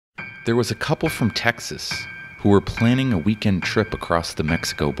There was a couple from Texas who were planning a weekend trip across the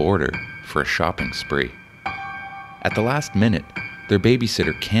Mexico border for a shopping spree. At the last minute, their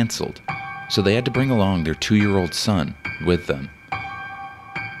babysitter canceled, so they had to bring along their 2-year-old son with them.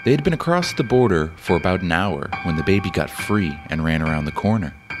 They had been across the border for about an hour when the baby got free and ran around the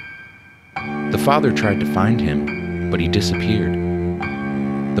corner. The father tried to find him, but he disappeared.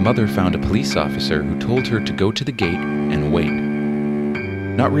 The mother found a police officer who told her to go to the gate and wait.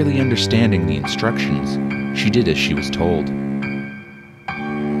 Not really understanding the instructions, she did as she was told.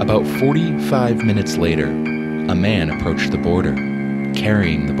 About 45 minutes later, a man approached the border,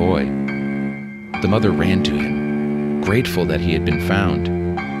 carrying the boy. The mother ran to him, grateful that he had been found.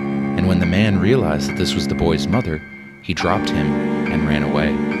 And when the man realized that this was the boy's mother, he dropped him and ran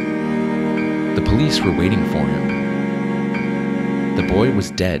away. The police were waiting for him. The boy was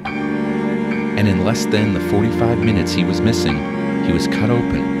dead, and in less than the 45 minutes he was missing, he was cut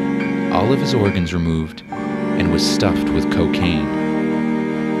open, all of his organs removed, and was stuffed with cocaine.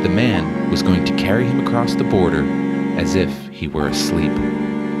 The man was going to carry him across the border as if he were asleep.